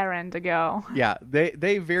raring to go. Yeah,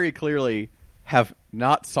 they very clearly have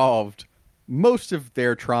not solved most of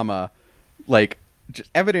their trauma, like, just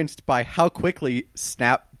evidenced by how quickly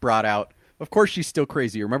Snap brought out, of course she's still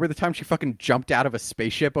crazy. Remember the time she fucking jumped out of a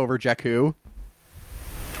spaceship over Jakku?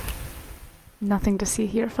 Nothing to see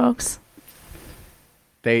here, folks.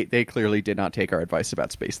 They clearly did not take our advice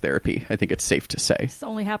about space therapy. I think it's safe to say. This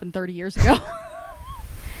only happened 30 years ago.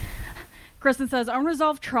 Kristen says,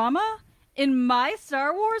 unresolved trauma? In my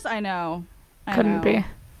Star Wars? I know. Couldn't be.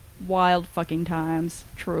 Wild fucking times.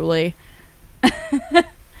 Truly.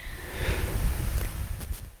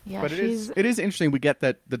 Yeah, but it is interesting. We get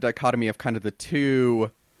that the dichotomy of kind of the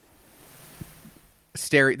two,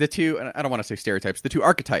 and I don't want to say stereotypes. The two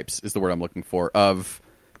archetypes is the word I'm looking for of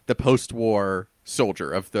the post-war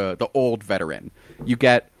soldier, of the old veteran. You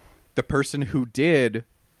get the person who did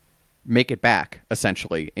make it back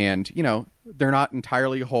essentially, and you know they're not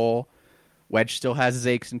entirely whole. Wedge still has his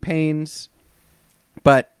aches and pains,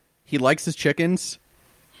 but he likes his chickens.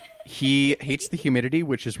 He hates the humidity,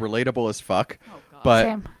 which is relatable as fuck. But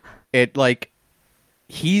Same. It, like,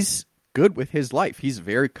 he's good with his life. He's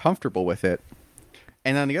very comfortable with it.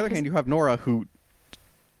 And on the other hand, you have Nora, who,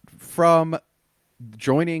 from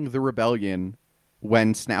joining the rebellion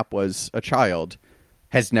when Snap was a child,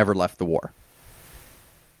 has never left the war.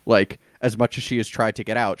 Like, as much as she has tried to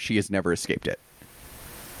get out, she has never escaped it.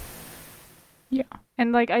 Yeah.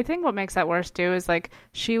 And, like, I think what makes that worse, too, is, like,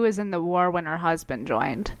 she was in the war when her husband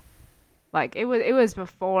joined. Like, it was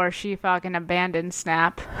before she fucking abandoned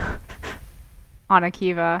Snap on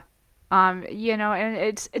Akiva. You know, and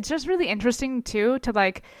it's just really interesting, too, to,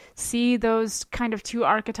 like, see those kind of two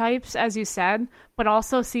archetypes, as you said, but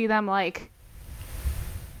also see them, like,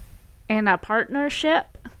 in a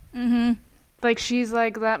partnership. Mm-hmm. Like, she's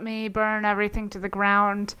like, let me burn everything to the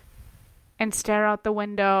ground and stare out the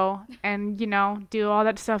window and, you know, do all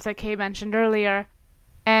that stuff that Kay mentioned earlier.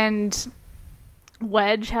 And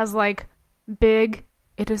Wedge has, like, big,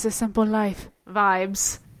 it is a simple life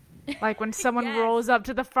vibes. Like, when someone Yes. rolls up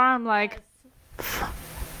to the farm, like,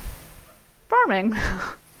 farming.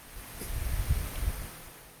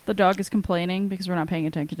 The dog is complaining because we're not paying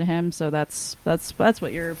attention to him, so that's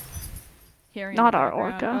what you're hearing. in Not the our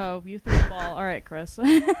background. orca. Oh, you threw the ball. All right, Chris.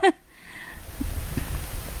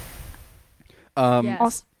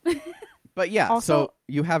 Yes. But yeah, Also- so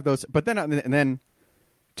you have those, but then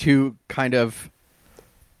to kind of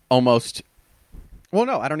almost Well,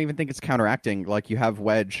 no, I don't even think it's counteracting. Like, you have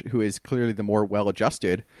Wedge, who is clearly the more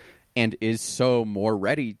well-adjusted and is so more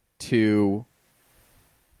ready to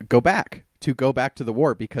go back to the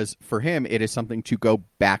war, because for him, it is something to go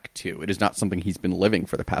back to. It is not something he's been living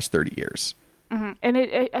for the past 30 years. Mm-hmm.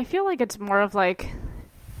 And I feel like it's more of like,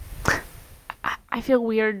 I feel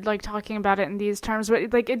weird like talking about it in these terms,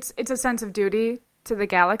 but like it's a sense of duty to the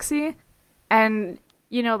galaxy. And,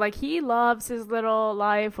 you know, like, he loves his little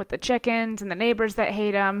life with the chickens and the neighbors that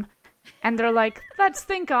hate him. And they're like, let's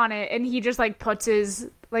think on it. And he just, like, puts his,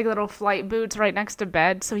 like, little flight boots right next to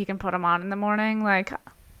bed so he can put them on in the morning. Like,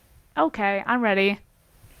 okay, I'm ready.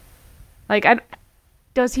 Like,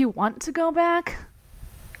 does he want to go back?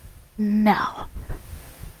 No.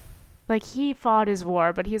 Like, he fought his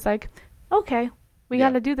war, but he's like, okay, we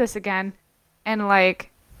gotta do this again. And, like,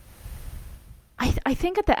 I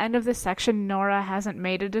think at the end of this section, Nora hasn't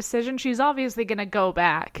made a decision. She's obviously going to go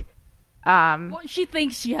back. Well, she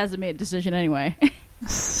thinks she hasn't made a decision anyway.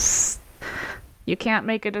 You can't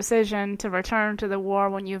make a decision to return to the war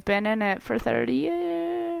when you've been in it for 30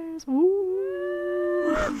 years.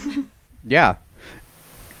 Woo. Yeah.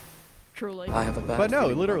 Truly. I have a bad But no,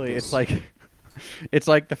 feeling literally, about it's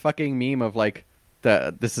like the fucking meme of, like,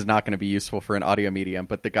 this is not going to be useful for an audio medium,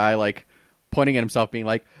 but the guy, like, pointing at himself being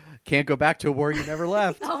like, can't go back to a war you never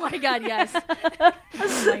left. Oh my god, yes. Oh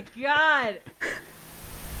my god.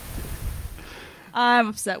 I'm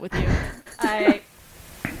upset with you.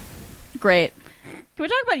 Great. Can we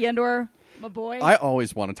talk about Yendor, my boy? I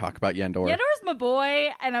always want to talk about Yendor. Yendor's my boy,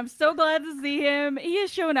 and I'm so glad to see him. He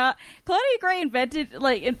has shown up. Claudia Gray invented,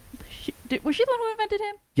 like, was she the one who invented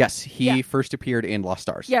him? Yes, he first appeared in Lost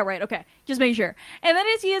Stars. Yeah, right, okay. Just making sure. And then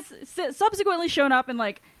he has subsequently shown up in,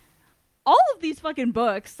 like, all of these fucking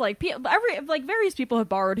books. Like, various people have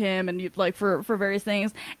borrowed him, and, like, for various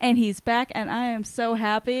things. And he's back, and I am so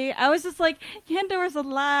happy. I was just like, Yendor's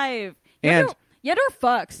alive. Yendor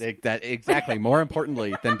fucks. That exactly. More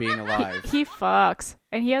importantly than being alive. He fucks.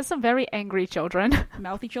 And he has some very angry children.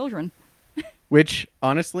 Mouthy children. Which,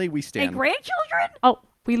 honestly, we stand. And grandchildren? Oh,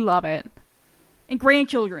 we love it. And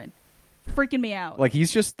grandchildren. Freaking me out. Like,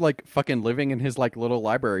 he's just, like, fucking living in his, like, little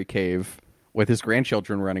library cave with his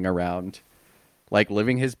grandchildren running around. Like,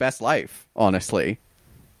 living his best life, honestly.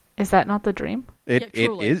 Is that not the dream? It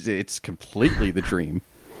is. It's completely the dream.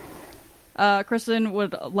 Kristen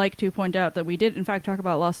would like to point out that we did, in fact, talk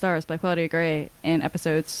about Lost Stars by Claudia Gray in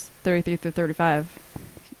episodes 33 through 35.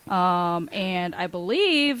 And I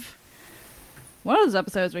believe one of those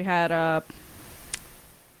episodes we had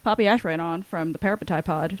Poppy Ashwright on from the Parapetai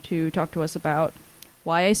Pod to talk to us about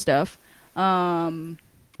YA stuff.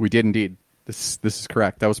 We did indeed. This is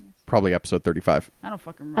correct. That was probably episode 35. I don't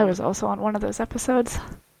fucking remember. I was also on one of those episodes.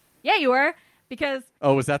 Yeah, you were. Because...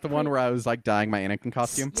 Oh, was that the one where I was, like, dyeing my Anakin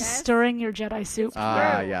costume? Yes. Stirring your Jedi soup.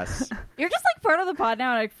 Ah, yes. You're just, like, part of the pod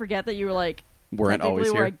now, and I forget that you were, like... Weren't always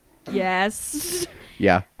here. Like, yes.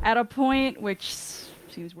 Yeah. At a point, which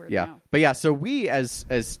seems weird now. But yeah, so we, as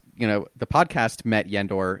you know, the podcast met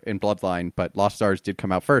Yendor in Bloodline, but Lost Stars did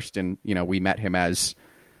come out first, and, you know, we met him as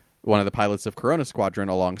one of the pilots of Corona Squadron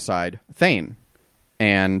alongside Thane.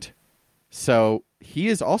 And so he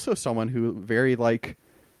is also someone who very, like,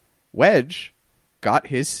 Wedge got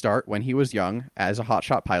his start when he was young as a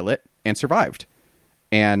hotshot pilot and survived.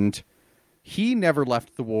 And he never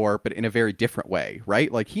left the war, but in a very different way,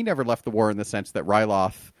 right? Like, he never left the war in the sense that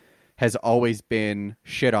Ryloth has always been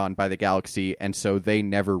shit on by the galaxy, and so they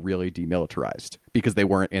never really demilitarized because they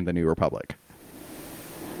weren't in the New Republic.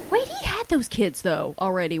 Wait, he had those kids, though,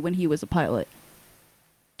 already when he was a pilot.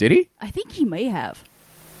 Did he? I think he may have.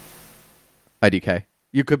 IDK.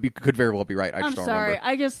 You could very well be right. I just don't sorry. remember.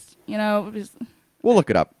 I just, you know... We'll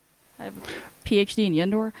look it up. I have a PhD in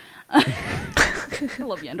Yendor. I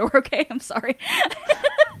love Yendor, okay? I'm sorry.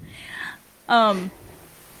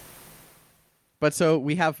 But so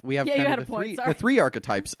we have kind of the three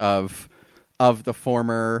archetypes of the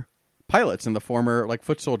former pilots and the former, like,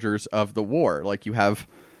 foot soldiers of the war. Like, you have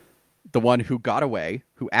the one who got away,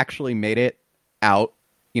 who actually made it out,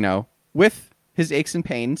 you know, with his aches and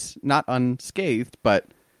pains, not unscathed, but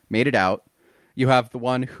made it out. You have the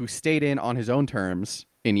one who stayed in on his own terms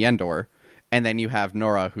in Yendor, and then you have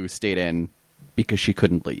Nora, who stayed in because she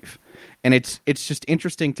couldn't leave. And it's just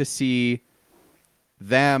interesting to see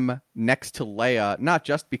them next to Leia, not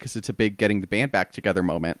just because it's a big getting the band back together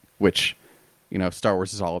moment, which, you know, Star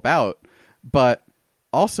Wars is all about, but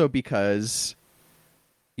also because,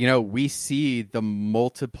 you know, we see the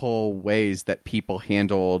multiple ways that people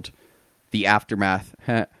handled the aftermath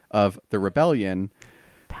of the rebellion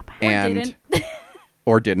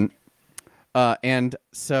or didn't. And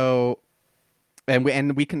so,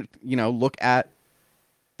 and we can, you know, look at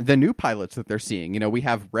the new pilots that they're seeing. We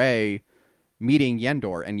have Rey meeting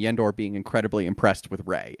Yendor, and Yendor being incredibly impressed with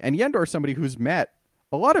Rey. And Yendor is somebody who's met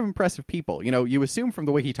a lot of impressive people. You assume from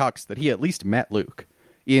the way he talks that he at least met Luke,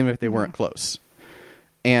 even if they weren't close.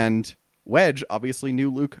 And Wedge obviously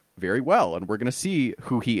knew Luke very well, and we're going to see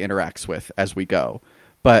who he interacts with as we go.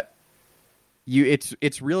 But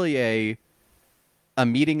it's really a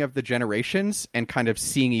meeting of the generations and kind of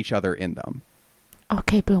seeing each other in them.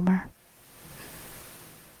 Okay, Boomer.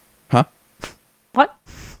 Huh? What?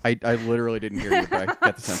 I literally didn't hear you, but I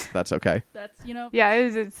get the sense that's okay. That's, Yeah,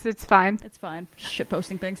 it's fine. It's fine. Shit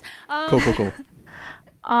posting things. Cool.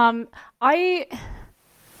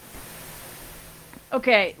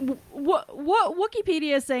 Okay, what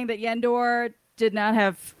Wikipedia is saying that Yendor did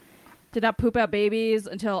not poop out babies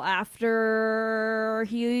until after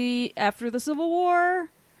the Civil War.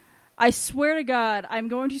 I swear to God, I'm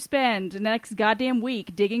going to spend the next goddamn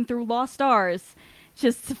week digging through Lost Stars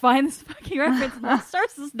just to find this fucking reference. Lost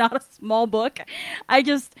Stars is not a small book. I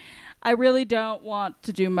really don't want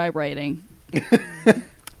to do my writing.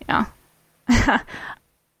 Yeah.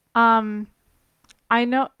 I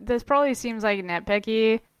know this probably seems like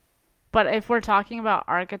nitpicky, but if we're talking about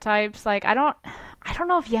archetypes, like I don't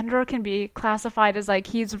know if Yendor can be classified as like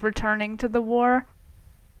he's returning to the war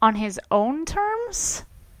on his own terms,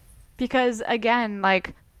 because again,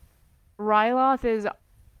 like Ryloth is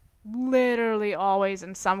literally always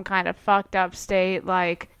in some kind of fucked up state,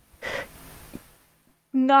 like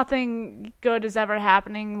nothing good is ever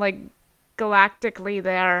happening like galactically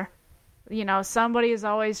there. Somebody is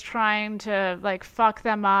always trying to like fuck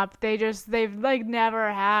them up. They've like never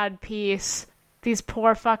had peace. These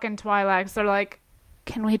poor fucking Twi'leks. They're like,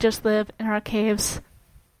 can we just live in our caves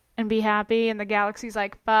and be happy? And the galaxy's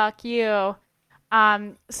like, fuck you.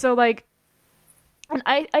 So like, and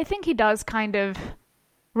I think he does kind of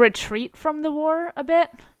retreat from the war a bit.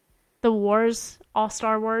 The wars, all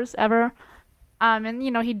Star Wars ever. And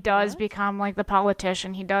he does become like the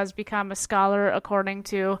politician. He does become a scholar according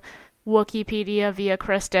to Wikipedia via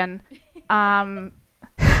Kristen. But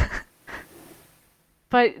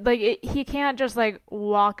like he can't just like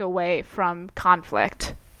walk away from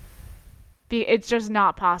conflict. It's just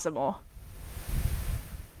not possible.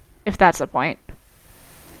 If that's the point.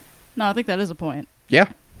 No, I think that is a point. Yeah.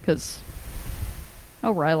 Because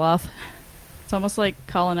Ryloth. It's almost like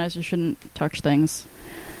colonizers shouldn't touch things.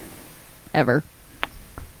 Ever.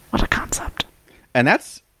 What a concept. And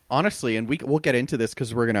that's honestly, and we'll get into this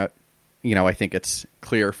because we're going to, I think it's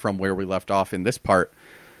clear from where we left off in this part,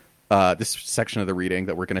 this section of the reading,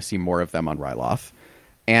 that we're going to see more of them on Ryloth.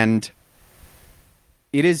 And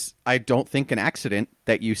it is, I don't think, an accident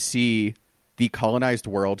that you see the colonized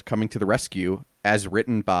world coming to the rescue as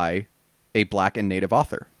written by a Black and Native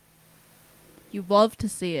author. You love to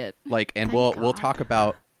see it. And we'll talk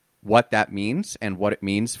about what that means and what it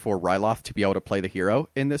means for Ryloth to be able to play the hero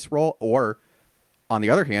in this role, or on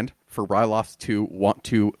the other hand, for Ryloth to want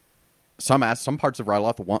to, some parts of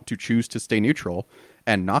Ryloth want to choose to stay neutral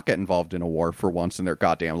and not get involved in a war for once in their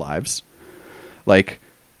goddamn lives.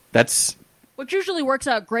 That's... Which usually works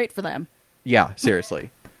out great for them. Yeah,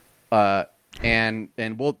 seriously. And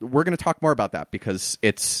we're going to talk more about that because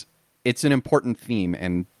it's an important theme,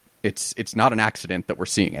 and it's not an accident that we're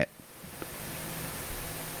seeing it.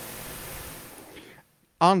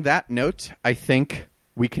 On that note, I think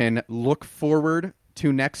we can look forward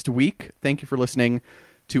to next week. Thank you for listening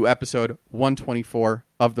to episode 124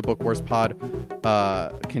 of the Book Wars Pod.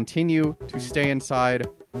 Continue to stay inside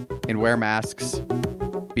and wear masks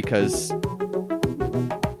because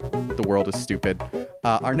the world is stupid.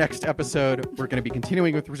 Our next episode, we're going to be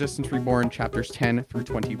continuing with Resistance Reborn, chapters 10 through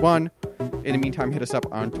 21. In the meantime, hit us up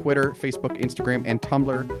on Twitter, Facebook, Instagram, and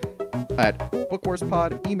Tumblr at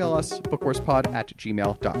BookWarsPod. Email us,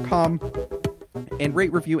 bookwarspod@gmail.com. And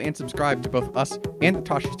rate, review, and subscribe to both us and the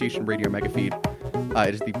Tosche Station Radio Mega Feed.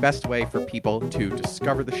 It is the best way for people to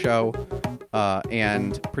discover the show,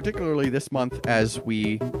 and particularly this month as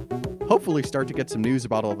we hopefully start to get some news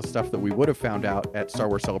about all the stuff that we would have found out at Star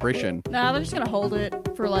Wars Celebration. Nah, they're just going to hold it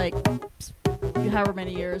for however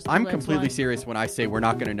many years. I'm completely serious when I say we're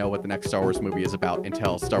not going to know what the next Star Wars movie is about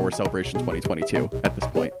until Star Wars Celebration 2022 at this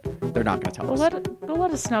point. They're not going to tell us. They'll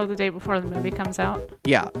let us know the day before the movie comes out.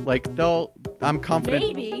 Yeah, I'm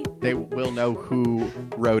confident they will know who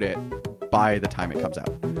wrote it by the time it comes out.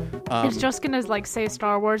 It's just going to say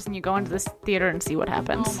Star Wars and you go into this theater and see what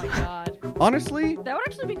happens. Oh my god. Honestly, that would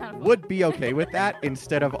actually be kind of fun. Would be okay with that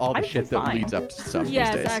instead of all the shit that leads up to stuff these days.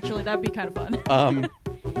 Yes, actually, that'd be kind of fun.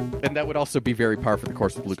 And that would also be very par for the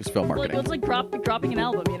course of Lucasfilm marketing. It's like dropping an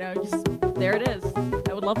album, just there it is.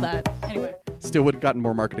 I would love that. Anyway. Still would have gotten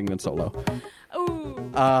more marketing than Solo. Ooh.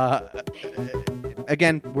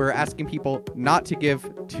 Again, we're asking people not to give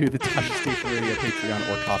to the Tasha Station Radio Patreon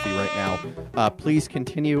or Coffee right now. Please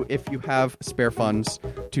continue, if you have spare funds,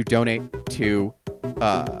 to donate to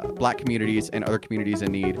Black communities and other communities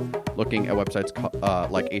in need. Looking at websites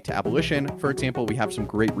like Aid to Abolition, for example, we have some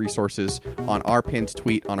great resources on our pinned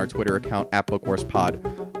tweet on our Twitter account at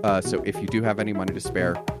BookWarsPod. So if you do have any money to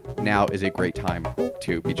spare, now is a great time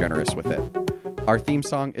to be generous with it. Our theme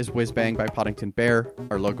song is Whiz Bang by Poddington Bear.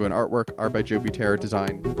 Our logo and artwork are by Joby Terror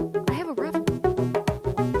Design. I have a raffle.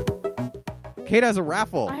 Kate has a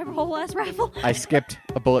raffle. I have a whole ass raffle. I skipped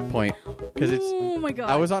a bullet point because it's. Oh my god!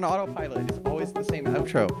 I was on autopilot. It's always the same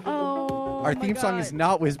outro. Oh. Our theme song is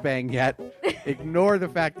not Whiz Bang yet. Ignore the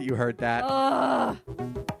fact that you heard that.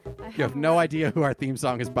 You have no idea who our theme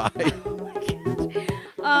song is by.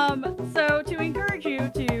 So to encourage you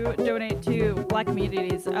to donate to Black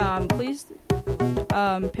communities, please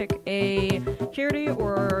pick a charity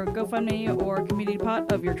or GoFundMe or community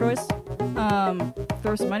pot of your choice.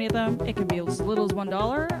 Throw some money at them. It can be as little as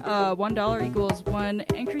 $1. $1 equals one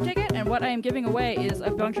entry ticket, and what I am giving away is a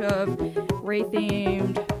bunch of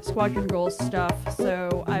Ray-themed Squadron Goals stuff.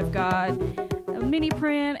 So I've got a mini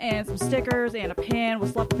print and some stickers and a pin. We'll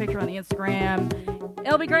slap the picture on the Instagram.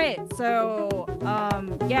 It'll be great. So,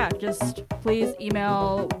 yeah, just please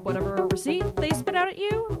email whatever receipt they spit out at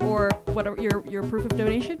you or whatever your proof of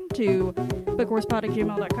donation to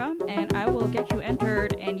bookwarspod@gmail.com, and I will get you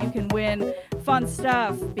entered, and you can win fun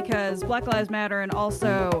stuff because Black Lives Matter, and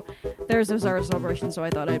also there's a Zara celebration, so I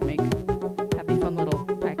thought I'd make a happy, fun little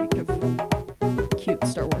package of cute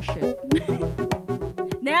Star Wars shit.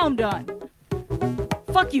 Now I'm done.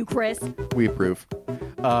 Fuck you, Chris. We approve.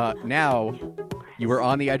 Now, you were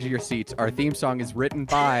on the edge of your seats. Our theme song is written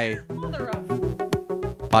by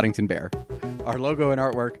Poddington Bear. Our logo and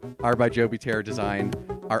artwork are by Joby Terror Design.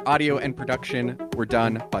 Our audio and production were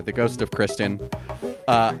done by the Ghost of Kristen.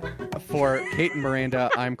 For Kate and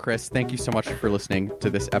Miranda, I'm Chris. Thank you so much for listening to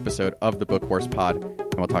this episode of the Book Wars Pod,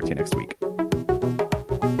 and we'll talk to you next week.